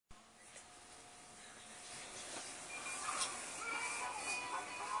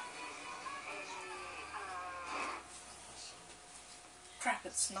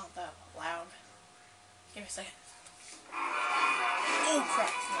it's not that loud. Give me a second. Oh crap!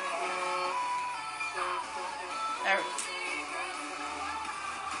 There we go.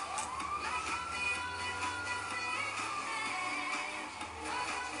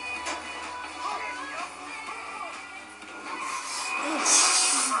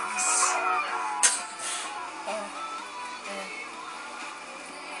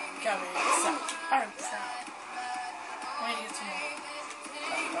 Got me sucked. Oh crap. I need to get some more.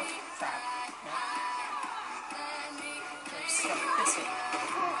 Oh, crap. No. Just go this way.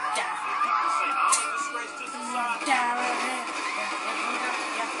 Down. Down.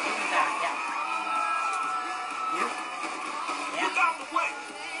 Yeah. You? Yeah. Look out the way.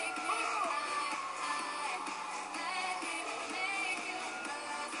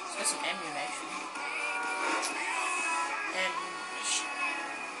 Let's get some ammunition. And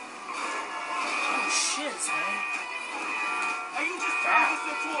shiz, man. Hey, you just crap. This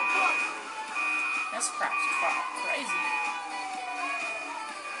into a butt. That's crazy.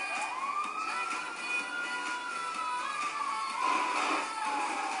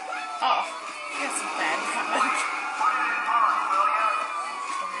 Oh, that's a bad damage.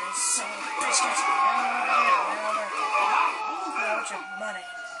 So bitches. Where's your money?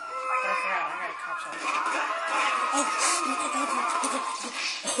 But I forgot, I got a cop's on.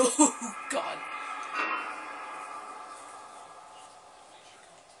 Oh, God.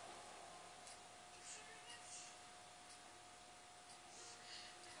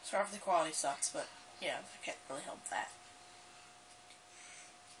 Sorry if the quality sucks, but yeah, I can't really help that.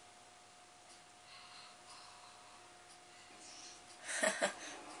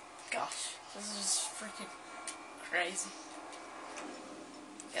 Gosh, this is just freaking crazy.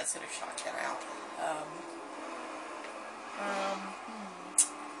 Guess I could have shot that out.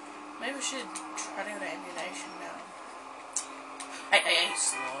 Maybe we should try to go to ammunition now. Hey,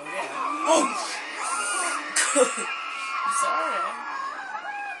 slow down. Oh! I'm sorry, man.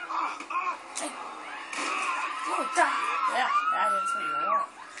 Hey. Oh, God. Yeah, that's what you want.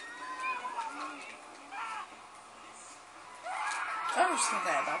 I always think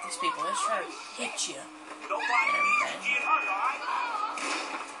that about these people. They just try to hit you and everything.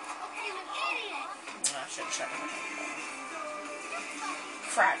 I should have shut him down.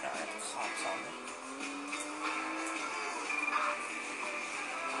 Crap, no, I have cops on me.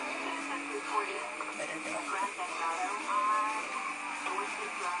 Better go.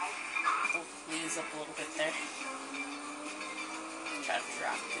 We'll ease up a little bit there. Try to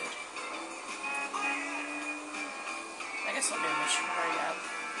drop good. I guess I'll do a mission hurry up.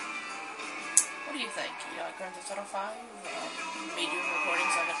 What do you think? You like Grand Theft Auto 5? Me doing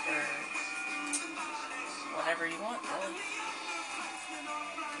recordings of it or whatever you want, really.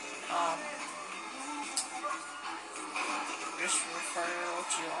 Just refer what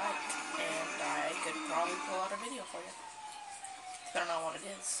you like, and I could probably pull out a video for you. Depending on what it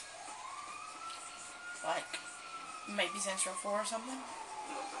is. Like, maybe Saints Row 4 or something?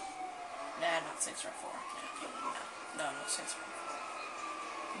 Nah, not Saints Row 4. No, Saints Row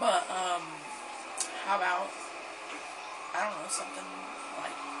 4. But, how about, I don't know, something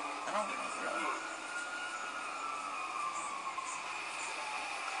like, I don't know, really.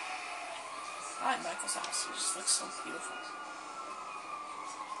 I like Michael's house. It just looks so beautiful.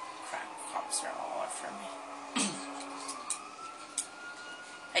 Crap, cops are all after me.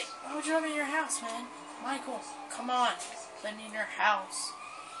 Hey, why would you let me in your house, man? Michael, come on. Let me in your house.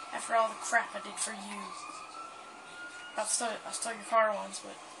 After all the crap I did for you. I stole your car once,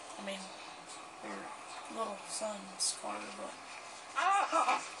 but, I mean, your little son's car, but...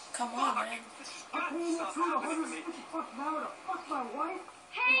 Come on, man.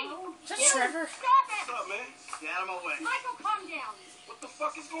 Hey! Is that Trevor? Stop it! What's up, man? Get out of my way. Michael, calm down. What the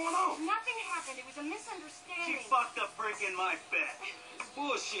fuck is going on? Nothing happened. It was a misunderstanding. She fucked up breaking my bed.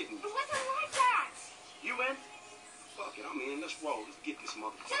 Bullshitting. It wasn't like that. You in? Fuck it, I'm in. Let's roll. Let's get this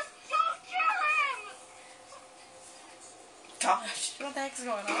motherfucker. Just don't kill him! Gosh, what the heck's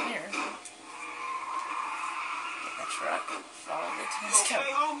going on here? Get that truck. Follow the tennis coat.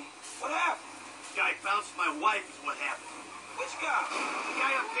 Okay, homie? What happened? Guy bounced my wife is what happened. Which guy? The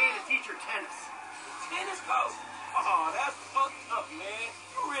guy I'm paying to teach her tennis. Tennis coach? Oh, that's fucked up, man.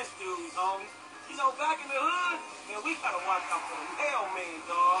 You rich dudes, homie. You know, back in the hood, man, we gotta watch out for the mailman,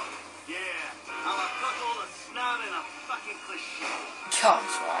 dog. Yeah, I'm a cuckold, a snout, and a fucking cliche.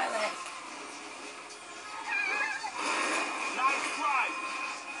 Gosh, why that? Nice try.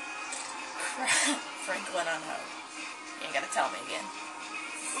 Franklin unhooked. You ain't gotta tell me again.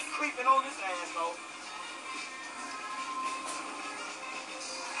 We creeping on this asshole.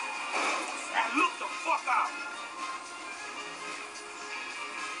 Now look the fuck out.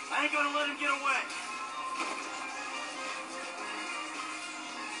 gonna let him get away.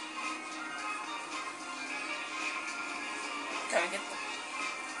 Gotta get the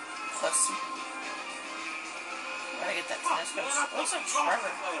pussy. Gotta get that tennis coach. Looks like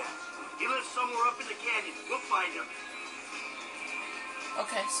Trevor. He lives somewhere up in the canyon. We'll find him.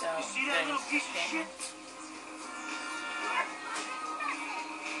 Okay, so. You see that little piece of shit?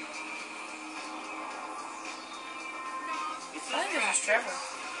 I think this is Trevor.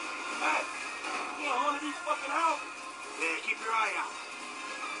 Hey, you know, one of these fucking out. Yeah, keep your eye out.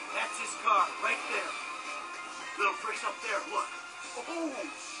 That's his car, right there. Little bricks up there, look. Oh,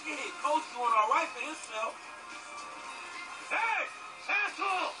 shit. Cole's doing all right for himself. Hey,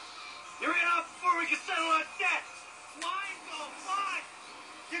 asshole! You're in out before we can settle our debt. Fine, go, fine.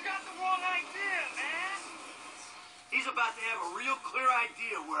 You got the wrong idea, man. He's about to have a real clear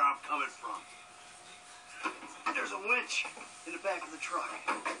idea where I'm coming from. There's a winch in the back of the truck.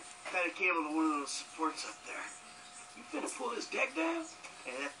 Tied a cable to one of those supports up there. You finna pull this deck down?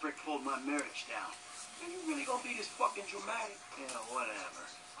 And that brick pulled my marriage down. And you really gonna be this fucking dramatic? Yeah, whatever.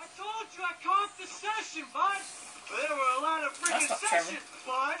 I told you I caught the session, bud. But there were a lot of freaking That's not Trevor. sessions,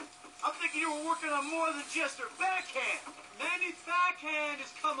 bud. I'm thinking you were working on more than just her backhand. Manny's backhand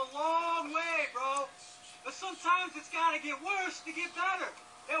has come a long way, bro. But sometimes it's gotta get worse to get better.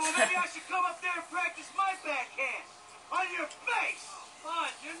 Yeah, well, maybe I should come up there and practice my backhand. On your face!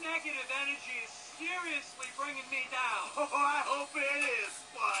 Bud, your negative energy is seriously bringing me down. Oh, I hope it is,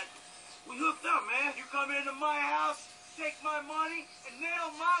 bud. We hooked up, man. You come into my house, take my money, and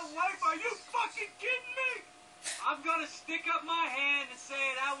nail my wife? Are you fucking kidding me? I'm gonna stick up my hand and say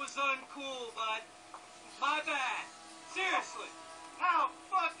that was uncool, bud. My bad. Seriously. How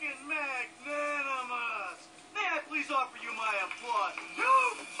fucking magnanimous. May I please offer you my applause? You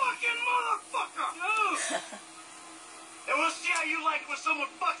fucking motherfucker! Dude! And we'll see how you like it when someone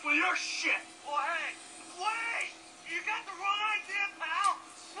fucks with your shit. Well, hey, wait! You got the wrong idea, pal!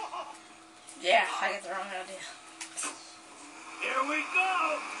 Yeah, I got the wrong idea. Here we go!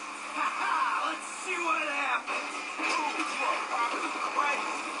 Ha ha! Let's see what happens.